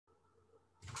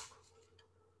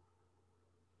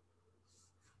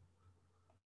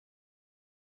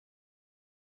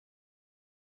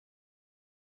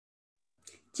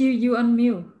you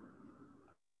unmute.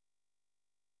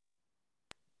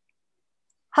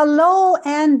 Hello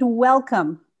and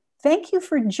welcome. Thank you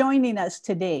for joining us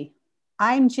today.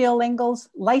 I'm Jill Ingalls,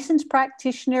 licensed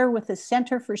practitioner with the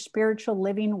Center for Spiritual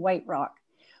Living White Rock.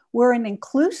 We're an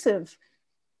inclusive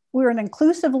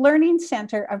learning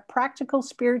center of practical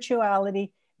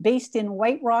spirituality based in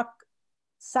White Rock,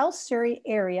 South Surrey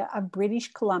area of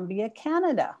British Columbia,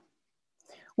 Canada.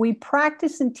 We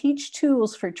practice and teach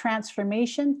tools for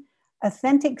transformation,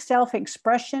 authentic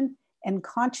self-expression, and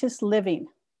conscious living.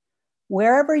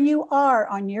 Wherever you are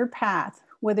on your path,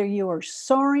 whether you are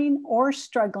soaring or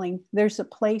struggling, there's a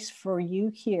place for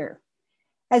you here.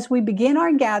 As we begin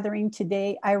our gathering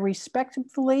today, I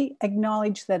respectfully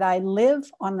acknowledge that I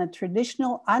live on the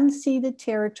traditional unceded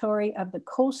territory of the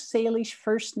Coast Salish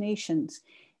First Nations,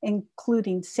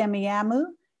 including Semiahmoo,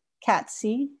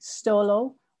 Katzie,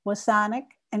 Stolo, Wasanic,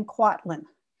 and Kwantlen.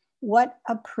 What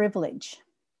a privilege.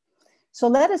 So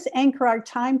let us anchor our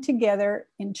time together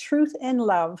in truth and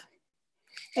love.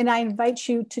 And I invite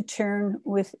you to turn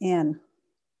within.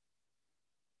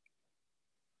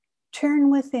 Turn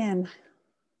within.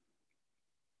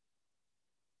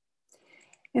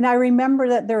 And I remember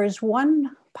that there is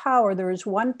one power, there is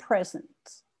one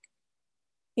presence.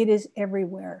 It is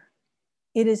everywhere.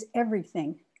 It is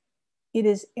everything. It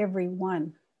is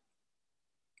everyone.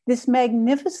 This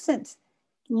magnificent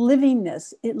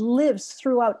livingness, it lives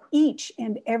throughout each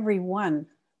and every one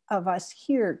of us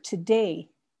here today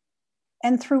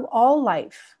and through all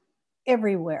life,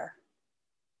 everywhere.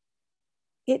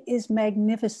 It is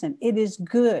magnificent. It is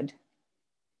good.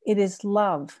 It is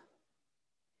love.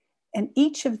 And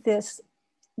each of this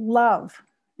love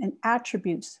and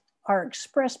attributes are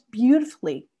expressed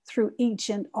beautifully through each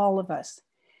and all of us.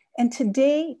 And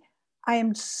today, I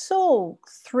am so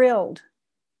thrilled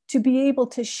to be able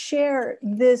to share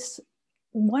this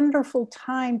wonderful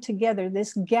time together,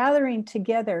 this gathering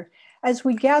together, as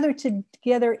we gather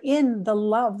together in the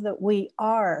love that we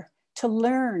are, to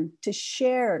learn, to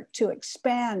share, to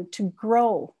expand, to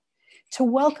grow, to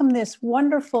welcome this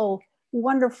wonderful,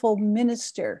 wonderful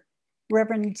minister,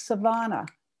 Reverend Savannah,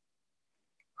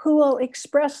 who will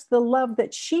express the love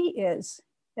that she is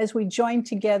as we join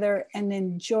together and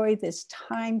enjoy this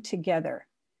time together.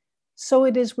 So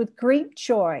it is with great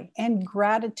joy and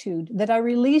gratitude that I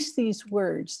release these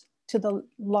words to the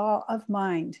law of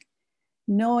mind,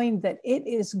 knowing that it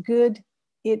is good,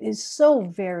 it is so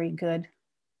very good,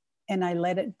 and I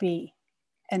let it be,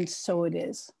 and so it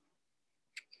is.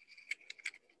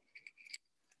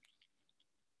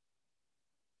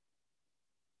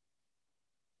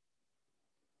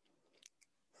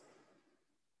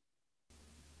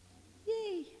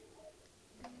 Yay.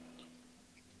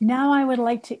 Now I would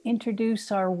like to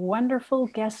introduce our wonderful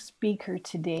guest speaker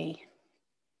today.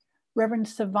 Reverend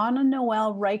Savannah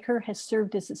Noel Riker has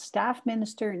served as a staff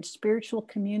minister in spiritual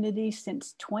community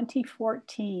since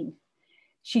 2014.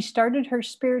 She started her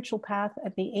spiritual path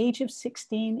at the age of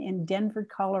 16 in Denver,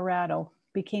 Colorado,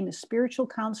 became a spiritual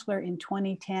counselor in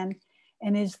 2010,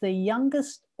 and is the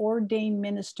youngest ordained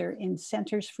minister in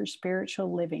Centers for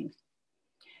Spiritual Living.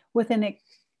 With an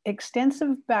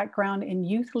extensive background in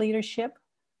youth leadership,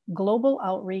 global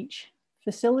outreach,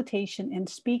 facilitation, and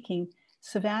speaking,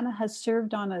 Savannah has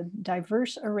served on a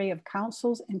diverse array of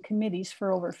councils and committees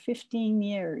for over 15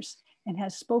 years and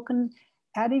has spoken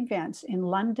at events in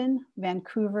London,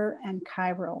 Vancouver, and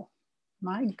Cairo.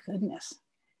 My goodness.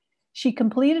 She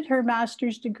completed her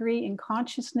master's degree in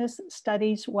consciousness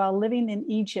studies while living in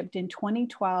Egypt in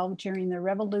 2012 during the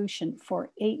revolution for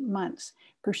 8 months,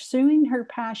 pursuing her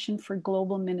passion for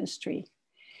global ministry.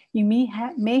 You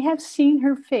may have seen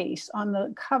her face on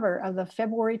the cover of the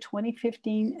February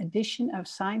 2015 edition of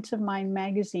Science of Mind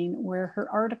magazine, where her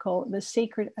article, The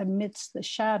Sacred Amidst the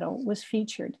Shadow, was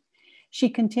featured. She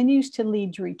continues to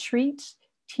lead retreats,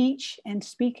 teach, and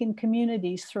speak in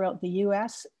communities throughout the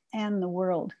US and the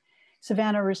world.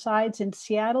 Savannah resides in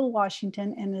Seattle,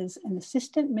 Washington, and is an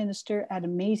assistant minister at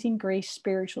Amazing Grace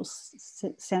Spiritual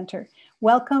Center.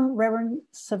 Welcome, Reverend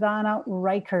Savannah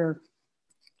Riker.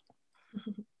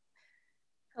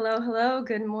 Hello, hello.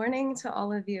 Good morning to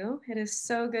all of you. It is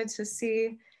so good to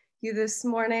see you this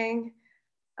morning.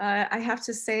 I have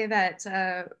to say that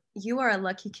you are a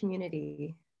lucky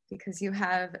community because you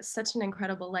have such an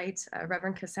incredible light,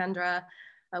 Reverend Cassandra.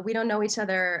 We don't know each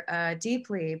other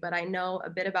deeply, but I know a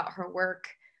bit about her work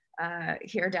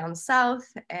here down south,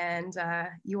 and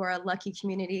you are a lucky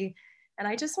community. And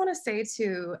I just want to say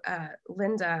to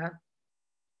Linda,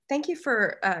 thank you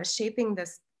for shaping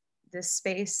this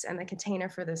space and the container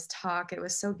for this talk. It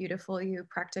was so beautiful. You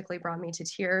practically brought me to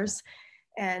tears.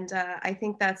 And I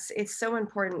think it's so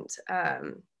important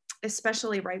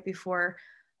especially right before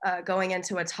going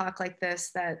into a talk like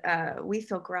this, that we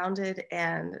feel grounded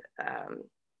and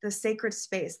the sacred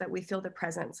space, that we feel the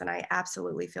presence. And I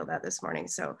absolutely feel that this morning.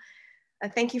 So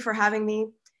thank you for having me.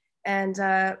 And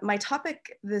my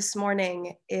topic this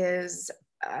morning is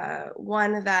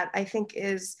one that I think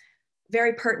is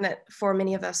very pertinent for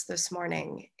many of us this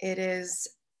morning. It is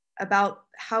about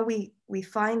how we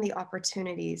find the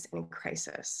opportunities in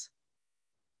crisis.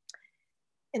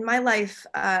 In my life,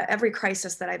 every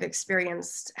crisis that I've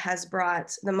experienced has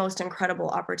brought the most incredible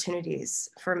opportunities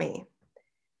for me.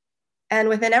 And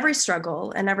within every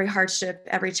struggle and every hardship,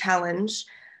 every challenge,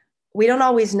 we don't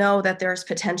always know that there's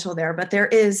potential there, but there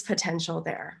is potential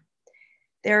there.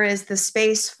 There is the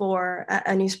space for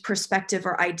a new perspective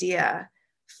or idea,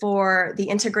 for the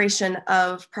integration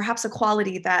of perhaps a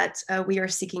quality that we are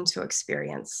seeking to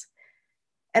experience.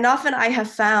 And often I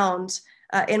have found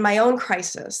in my own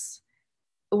crisis,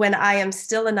 when I am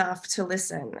still enough to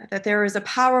listen, that there is a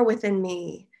power within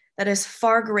me that is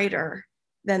far greater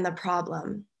than the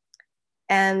problem.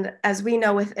 And as we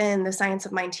know within the science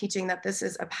of mind teaching, that this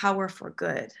is a power for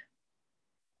good.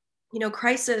 You know,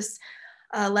 crisis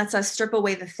lets us strip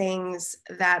away the things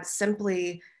that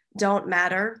simply don't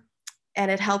matter. And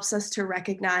it helps us to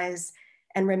recognize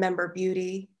and remember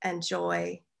beauty and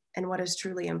joy and what is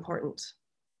truly important.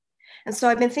 And so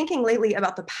I've been thinking lately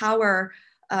about the power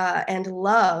and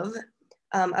love,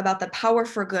 about the power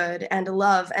for good and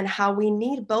love, and how we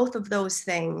need both of those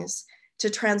things to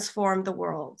transform the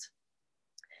world.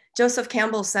 Joseph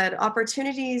Campbell said,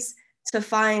 opportunities to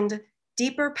find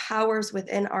deeper powers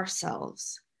within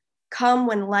ourselves come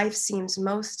when life seems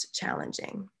most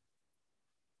challenging.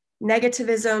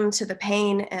 Negativism to the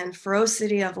pain and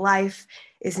ferocity of life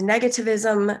is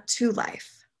negativism to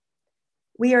life.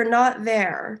 We are not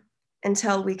there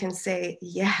until we can say,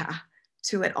 yeah,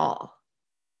 to it all.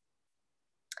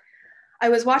 I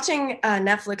was watching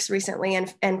Netflix recently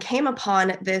and came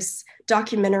upon this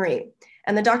documentary.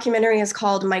 And the documentary is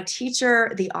called My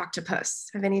Teacher, the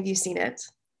Octopus. Have any of you seen it?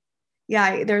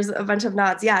 Yeah, there's a bunch of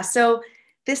nods. Yeah, so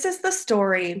this is the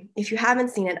story, if you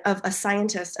haven't seen it, of a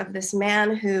scientist, of this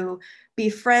man who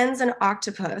befriends an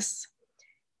octopus.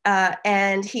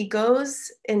 And he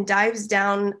goes and dives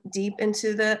down deep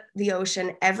into the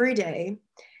ocean every day.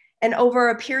 And over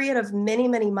a period of many,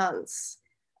 many months,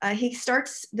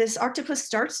 this octopus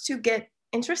starts to get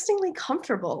interestingly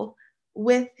comfortable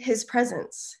with his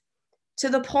presence, to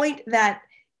the point that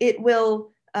it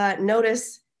will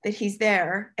notice that he's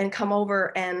there and come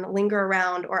over and linger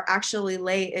around, or actually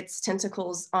lay its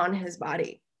tentacles on his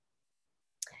body.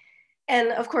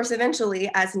 And of course,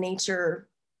 eventually, as nature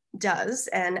does,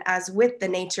 and as with the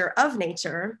nature of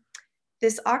nature,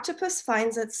 this octopus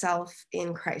finds itself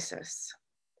in crisis.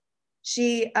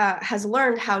 She has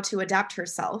learned how to adapt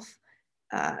herself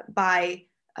by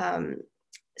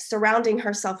surrounding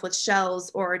herself with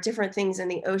shells or different things in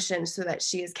the ocean, so that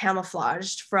she is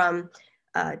camouflaged from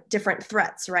different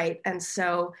threats, right? And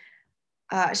so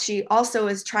she also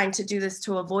is trying to do this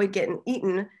to avoid getting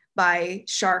eaten by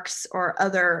sharks or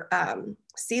other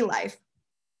sea life.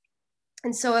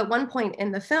 And so at one point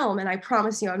in the film, and I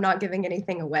promise you I'm not giving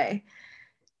anything away,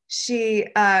 she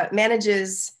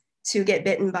manages to get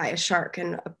bitten by a shark,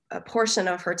 and a portion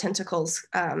of her tentacles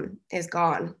is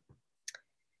gone.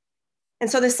 And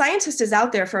so the scientist is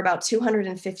out there for about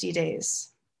 250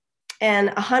 days. And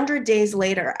 100 days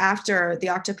later, after the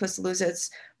octopus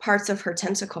loses parts of her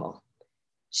tentacle,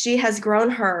 she has grown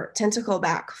her tentacle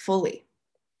back fully,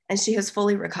 and she has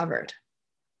fully recovered.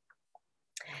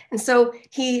 And so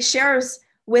he shares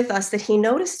with us that he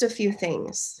noticed a few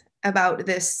things about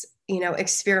this,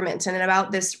 experiment, and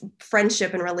about this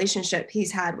friendship and relationship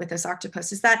he's had with this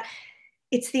octopus, is that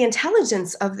it's the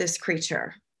intelligence of this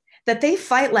creature, that they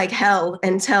fight like hell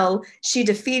until she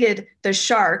defeated the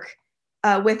shark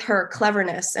with her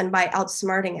cleverness and by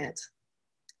outsmarting it.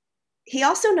 He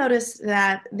also noticed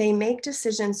that they make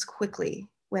decisions quickly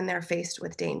when they're faced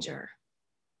with danger,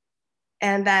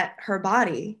 and that her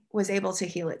body was able to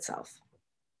heal itself.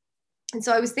 And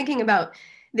so I was thinking about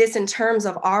this in terms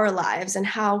of our lives, and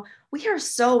how we are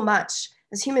so much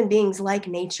as human beings like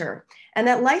nature, and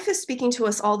that life is speaking to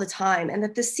us all the time, and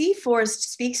that the sea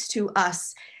forest speaks to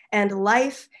us, and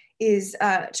life is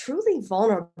truly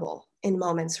vulnerable in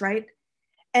moments, right?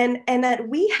 And that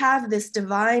we have this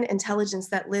divine intelligence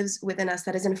that lives within us,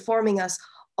 that is informing us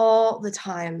all the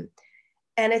time.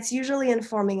 And it's usually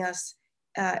informing us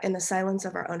in the silence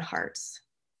of our own hearts,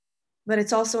 but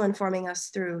it's also informing us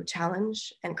through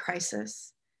challenge and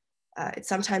crisis. It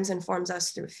sometimes informs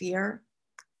us through fear.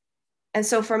 And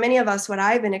so for many of us, what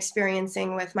I've been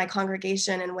experiencing with my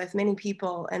congregation and with many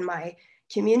people in my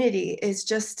community is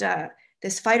just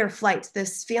this fight or flight,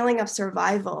 this feeling of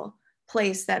survival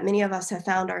place that many of us have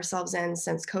found ourselves in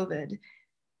since COVID,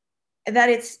 that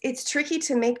it's tricky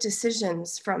to make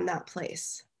decisions from that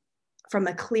place, from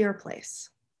a clear place.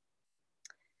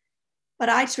 But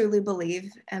I truly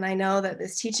believe, and I know that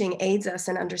this teaching aids us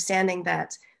in understanding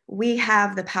that we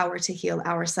have the power to heal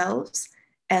ourselves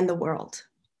and the world.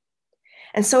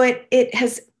 And so it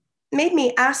has made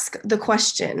me ask the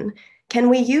question, can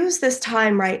we use this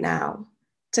time right now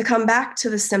to come back to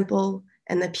the simple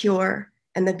and the pure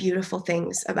and the beautiful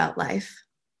things about life?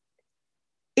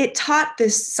 It taught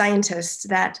this scientist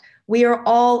that we are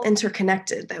all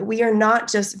interconnected, that we are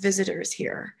not just visitors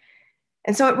here.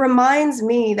 And so it reminds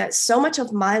me that so much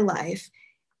of my life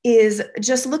is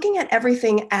just looking at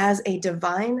everything as a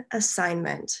divine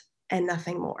assignment and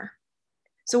nothing more.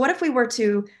 So what if we were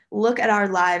to look at our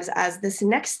lives as this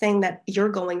next thing that you're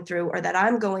going through or that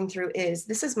I'm going through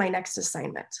this is my next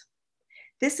assignment.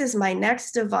 This is my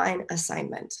next divine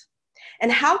assignment.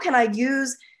 And how can I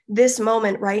use this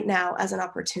moment right now as an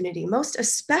opportunity? Most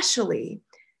especially,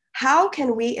 how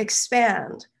can we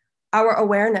expand our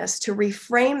awareness to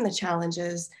reframe the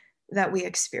challenges that we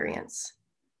experience?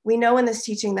 We know in this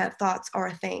teaching that thoughts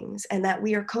are things and that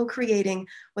we are co-creating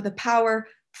with a power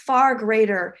far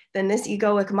greater than this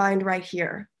egoic mind right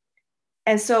here.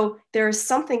 And so there is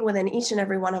something within each and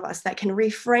every one of us that can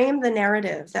reframe the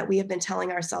narrative that we have been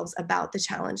telling ourselves about the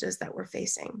challenges that we're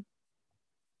facing.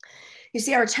 You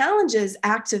see, our challenges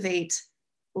activate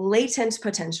latent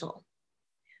potential.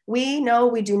 We know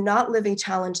we do not live a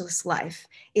challengeless life.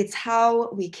 It's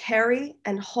how we carry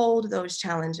and hold those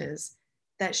challenges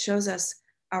that shows us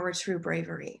our true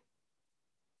bravery.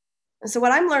 And so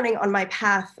what I'm learning on my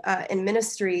path in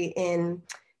ministry, in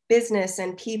business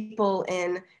and people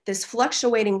in this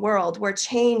fluctuating world where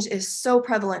change is so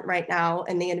prevalent right now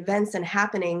and the events and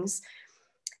happenings,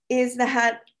 is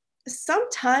that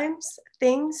sometimes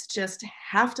things just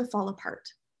have to fall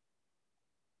apart.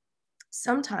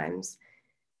 Sometimes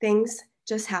things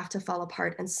just have to fall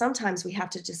apart, and sometimes we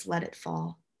have to just let it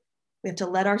fall. We have to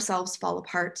let ourselves fall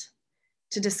apart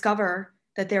to discover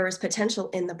that there is potential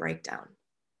in the breakdown.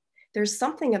 There's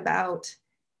something about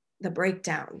the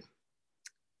breakdown.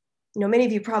 You know, many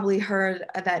of you probably heard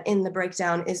that in the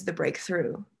breakdown is the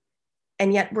breakthrough.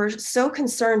 And yet we're so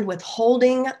concerned with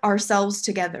holding ourselves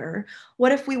together.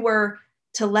 What if we were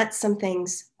to let some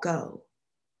things go?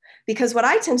 Because what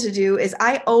I tend to do is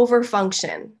I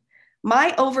overfunction.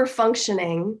 My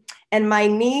overfunctioning and my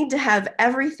need to have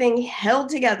everything held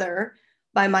together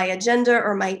by my agenda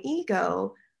or my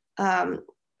ego,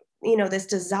 this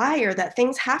desire that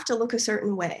things have to look a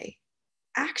certain way,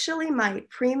 actually might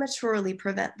prematurely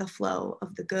prevent the flow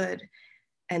of the good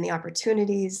and the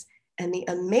opportunities and the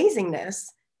amazingness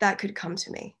that could come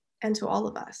to me and to all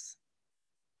of us.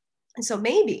 And so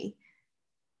maybe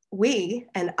we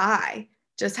and I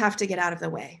just have to get out of the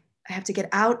way. I have to get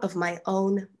out of my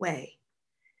own way.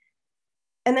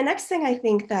 And the next thing I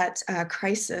think that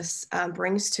crisis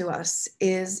brings to us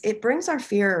is it brings our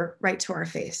fear right to our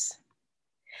face.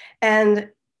 And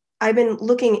I've been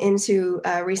looking into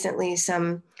recently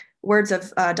some words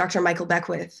of Dr. Michael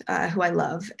Beckwith, who I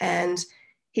love. And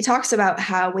he talks about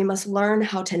how we must learn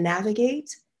how to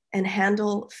navigate and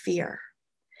handle fear.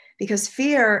 Because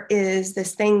fear is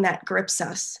this thing that grips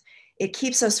us. It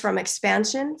keeps us from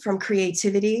expansion, from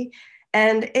creativity,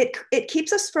 and it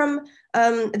keeps us from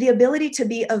the ability to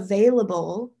be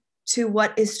available to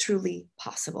what is truly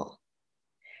possible.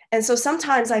 And so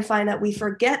sometimes I find that we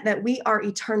forget that we are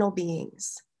eternal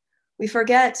beings. We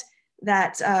forget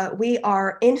that we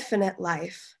are infinite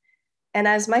life. And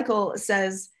as Michael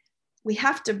says, we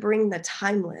have to bring the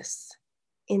timeless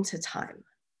into time.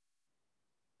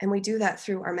 And we do that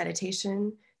through our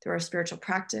meditation, through our spiritual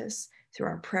practice, through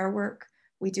our prayer work.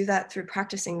 We do that through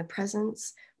practicing the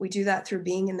presence. We do that through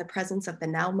being in the presence of the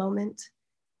now moment.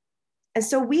 And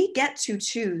so we get to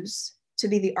choose to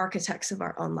be the architects of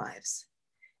our own lives.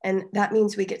 And that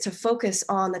means we get to focus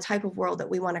on the type of world that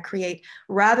we want to create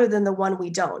rather than the one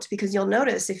we don't. Because you'll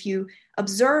notice if you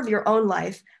observe your own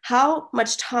life, how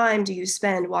much time do you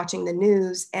spend watching the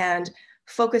news and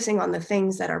focusing on the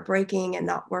things that are breaking and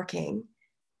not working,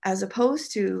 as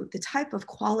opposed to the type of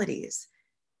qualities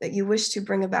that you wish to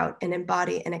bring about and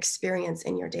embody and experience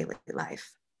in your daily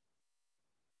life.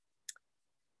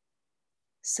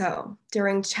 So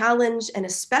during challenge, and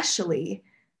especially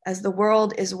as the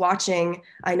world is watching,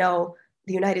 I know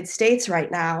the United States right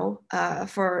now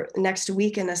for next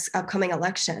week in this upcoming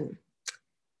election,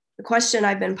 the question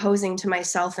I've been posing to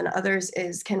myself and others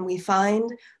is, can we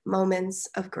find moments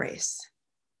of grace?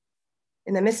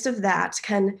 In the midst of that,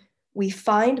 can we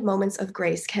find moments of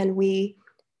grace? Can we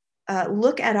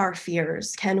look at our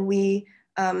fears? Can we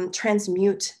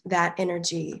transmute that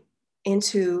energy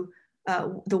into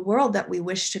the world that we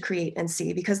wish to create and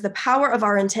see? Because the power of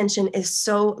our intention is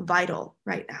so vital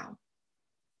right now.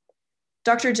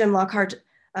 Dr. Jim Lockhart,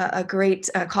 a great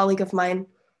colleague of mine,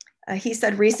 he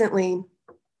said recently,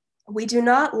 "We do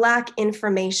not lack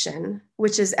information,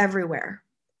 which is everywhere.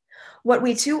 What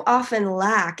we too often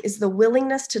lack is the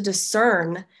willingness to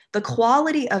discern the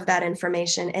quality of that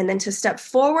information and then to step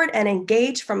forward and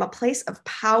engage from a place of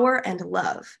power and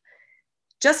love.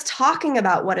 Just talking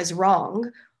about what is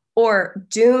wrong or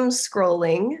doom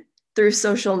scrolling through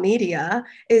social media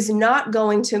is not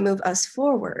going to move us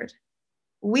forward.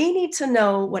 We need to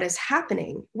know what is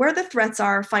happening, where the threats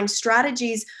are, find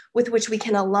strategies with which we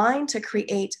can align to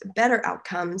create better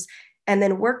outcomes, and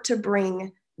then work to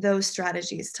bring those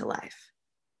strategies to life."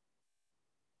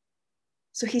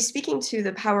 So he's speaking to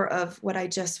the power of what I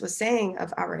just was saying,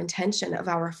 of our intention, of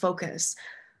our focus,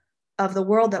 of the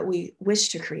world that we wish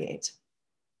to create.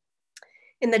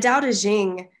 In the Tao Te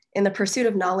Ching, in the pursuit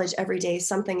of knowledge, every day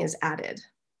something is added.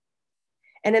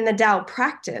 And in the Tao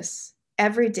practice,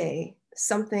 every day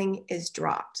something is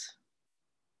dropped.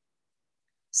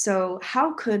 So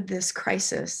how could this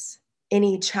crisis,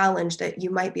 any challenge that you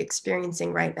might be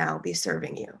experiencing right now, be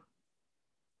serving you?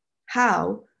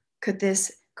 How could this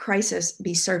crisis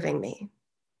be serving me?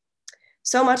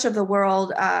 So much of the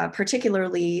world,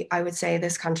 particularly, I would say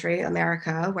this country,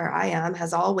 America, where I am,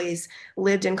 has always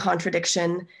lived in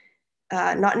contradiction,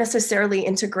 not necessarily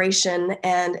integration,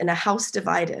 and in a house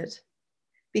divided.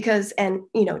 Because, and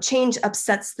change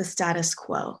upsets the status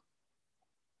quo.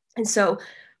 And so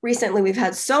recently we've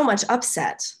had so much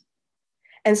upset.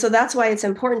 And so that's why it's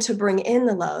important to bring in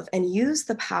the love and use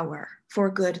the power for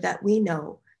good that we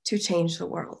know to change the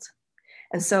world.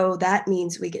 And so that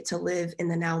means we get to live in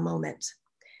the now moment.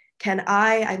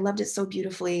 I loved it so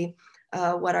beautifully,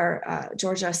 what our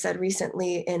Georgia said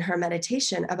recently in her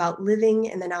meditation about living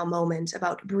in the now moment,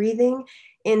 about breathing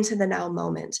into the now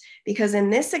moment. Because in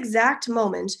this exact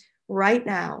moment, right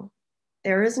now,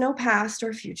 there is no past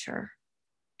or future.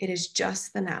 It is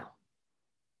just the now.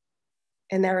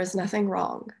 And there is nothing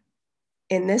wrong.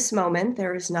 In this moment,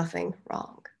 there is nothing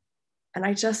wrong. And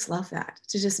I just love that,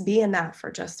 to just be in that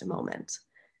for just a moment.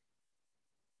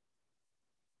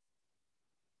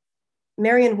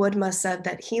 Marion Woodma said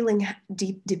that healing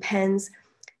depends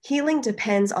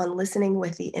on listening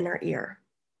with the inner ear,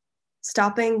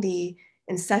 stopping the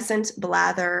incessant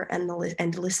blather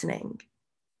and listening.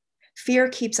 Fear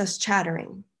keeps us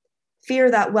chattering.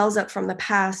 Fear that wells up from the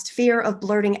past, fear of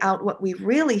blurting out what we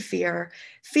really fear,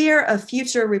 fear of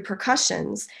future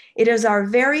repercussions. It is our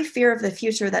very fear of the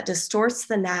future that distorts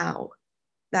the now,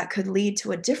 that could lead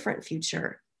to a different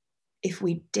future if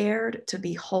we dared to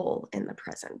be whole in the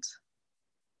present.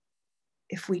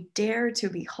 If we dare to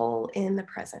be whole in the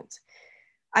present.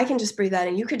 I can just breathe that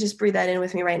in. You could just breathe that in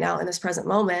with me right now in this present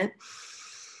moment.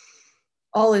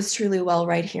 All is truly well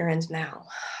right here and now.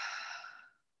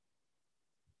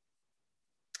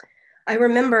 I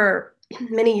remember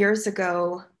many years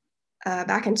ago,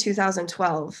 back in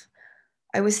 2012,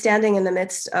 I was standing in the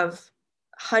midst of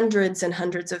hundreds and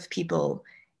hundreds of people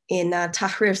in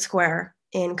Tahrir Square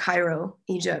in Cairo,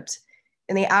 Egypt,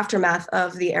 in the aftermath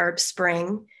of the Arab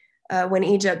Spring, when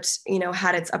Egypt,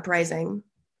 had its uprising.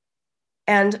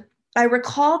 And I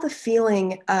recall the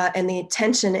feeling and the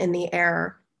tension in the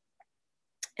air.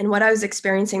 And what I was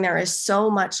experiencing there is so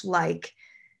much like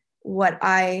what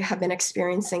I have been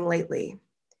experiencing lately.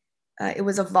 It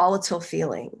was a volatile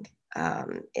feeling.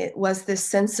 It was this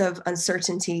sense of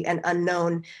uncertainty and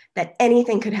unknown, that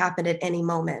anything could happen at any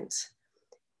moment.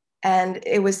 And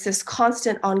it was this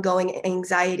constant ongoing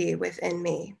anxiety within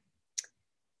me.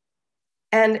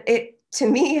 And it, to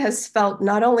me, has felt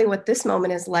not only what this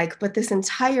moment is like, but this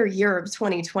entire year of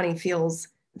 2020 feels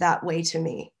that way to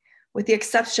me, with the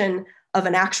exception of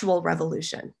an actual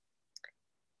revolution.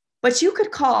 But you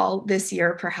could call this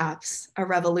year perhaps a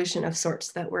revolution of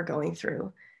sorts that we're going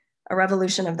through, a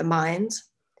revolution of the mind,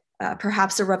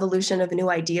 perhaps a revolution of new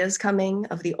ideas coming,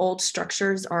 of the old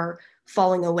structures are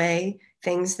falling away,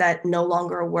 things that no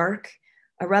longer work,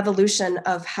 a revolution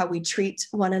of how we treat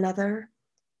one another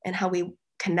and how we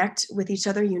connect with each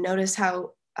other. You notice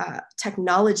how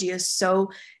technology is so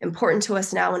important to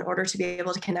us now in order to be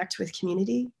able to connect with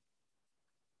community.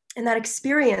 And that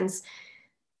experience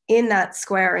in that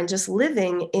square and just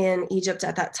living in Egypt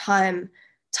at that time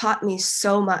taught me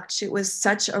so much. It was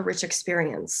such a rich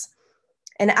experience.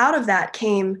 And out of that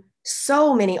came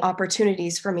so many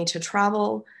opportunities for me to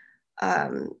travel.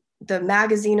 The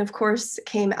magazine, of course,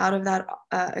 came out of that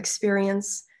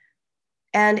experience.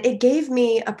 And it gave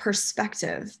me a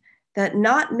perspective that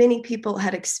not many people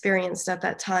had experienced at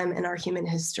that time in our human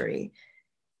history.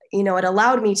 You know, it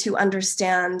allowed me to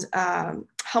understand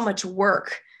how much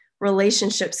work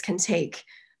relationships can take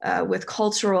with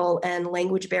cultural and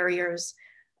language barriers,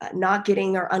 not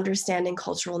getting or understanding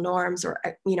cultural norms or,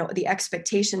 you know, the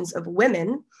expectations of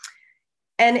women.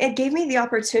 And it gave me the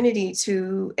opportunity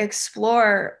to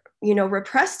explore, you know,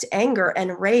 repressed anger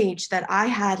and rage that I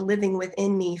had living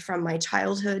within me from my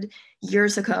childhood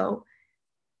years ago.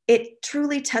 It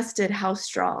truly tested how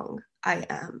strong I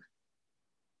am.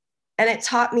 And it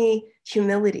taught me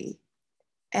humility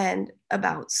and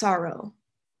about sorrow.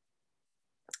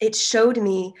 It showed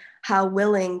me how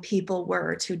willing people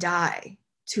were to die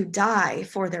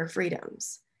for their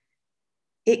freedoms.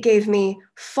 It gave me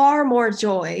far more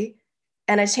joy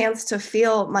and a chance to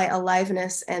feel my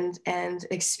aliveness and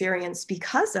experience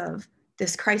because of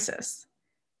this crisis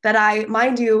that I,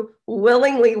 mind you,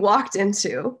 willingly walked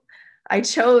into. I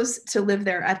chose to live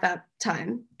there at that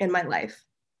time in my life.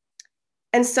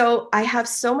 And so I have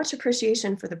so much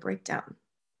appreciation for the breakdown.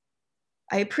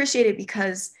 I appreciate it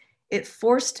because it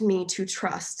forced me to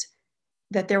trust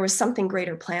that there was something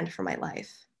greater planned for my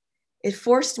life. It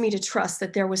forced me to trust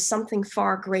that there was something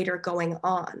far greater going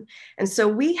on. And so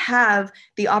we have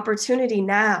the opportunity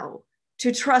now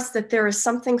to trust that there is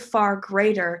something far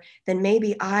greater than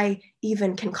maybe I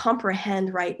even can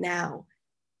comprehend right now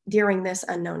during this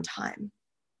unknown time.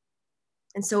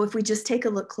 And so if we just take a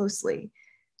look closely,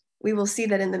 we will see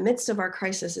that in the midst of our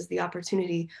crisis is the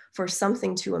opportunity for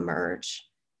something to emerge.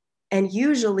 And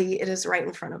usually it is right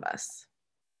in front of us.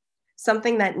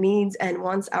 Something that needs and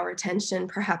wants our attention,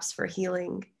 perhaps for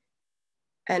healing,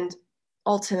 and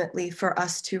ultimately for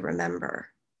us to remember.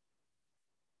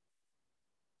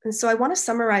 And so I want to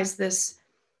summarize this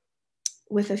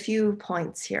with a few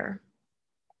points here.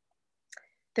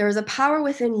 There is a power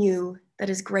within you that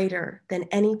is greater than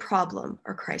any problem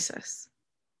or crisis.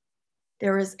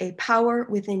 There is a power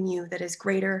within you that is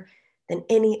greater than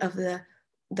any of the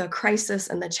crisis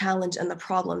and the challenge and the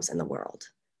problems in the world.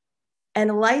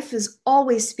 And life is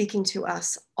always speaking to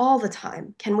us all the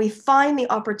time. Can we find the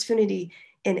opportunity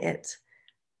in it?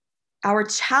 Our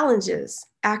challenges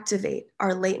activate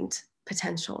our latent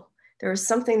potential. There is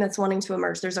something that's wanting to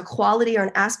emerge. There's a quality or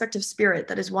an aspect of spirit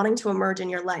that is wanting to emerge in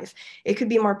your life. It could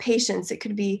be more patience. It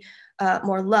could be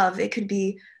more love. It could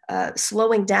be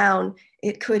slowing down.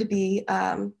 It could be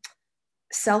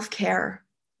self-care.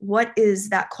 What is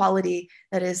that quality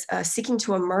that is seeking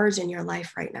to emerge in your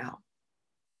life right now?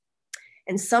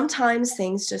 And sometimes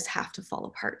things just have to fall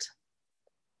apart.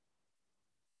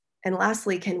 And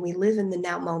lastly, can we live in the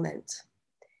now moment?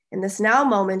 In this now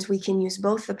moment, we can use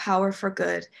both the power for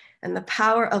good and the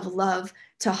power of love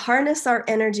to harness our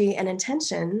energy and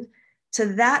intention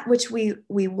to that which we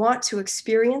want to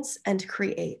experience and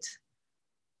create.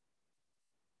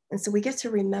 And so we get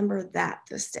to remember that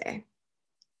this day.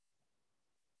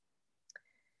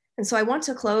 And so I want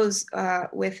to close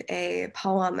with a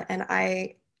poem, and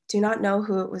I do not know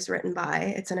who it was written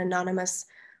by. It's an anonymous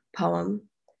poem.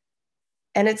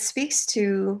 And it speaks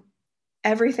to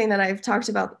everything that I've talked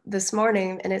about this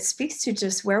morning, and it speaks to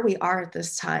just where we are at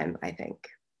this time, I think.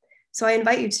 So I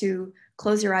invite you to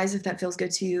close your eyes if that feels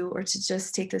good to you, or to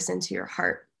just take this into your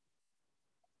heart.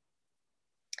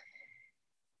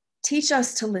 Teach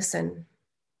us to listen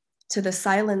to the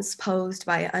silence posed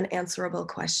by unanswerable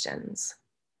questions,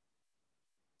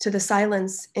 to the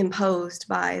silence imposed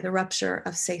by the rupture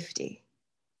of safety,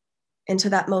 and to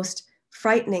that most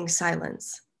frightening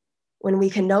silence when we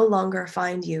can no longer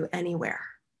find you anywhere.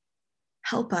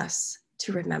 Help us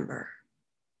to remember.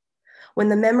 When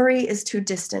the memory is too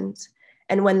distant,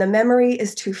 and when the memory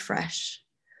is too fresh,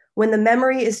 when the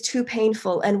memory is too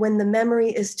painful, and when the memory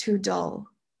is too dull,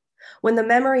 when the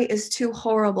memory is too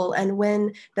horrible, and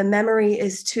when the memory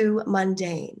is too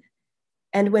mundane,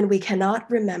 and when we cannot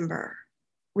remember,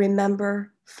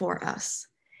 remember for us.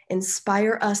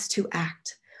 Inspire us to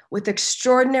act with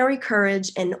extraordinary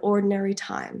courage in ordinary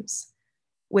times,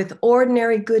 with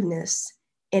ordinary goodness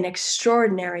in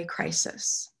extraordinary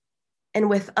crisis, and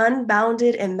with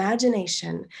unbounded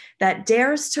imagination that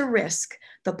dares to risk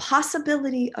the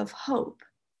possibility of hope.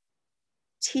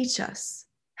 Teach us,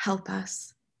 help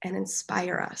us, and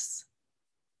inspire us.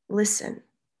 Listen,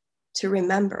 to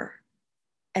remember,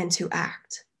 and to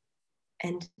act,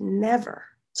 and never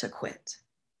to quit.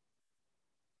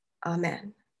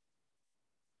 Amen.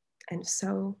 And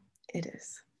so it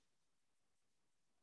is.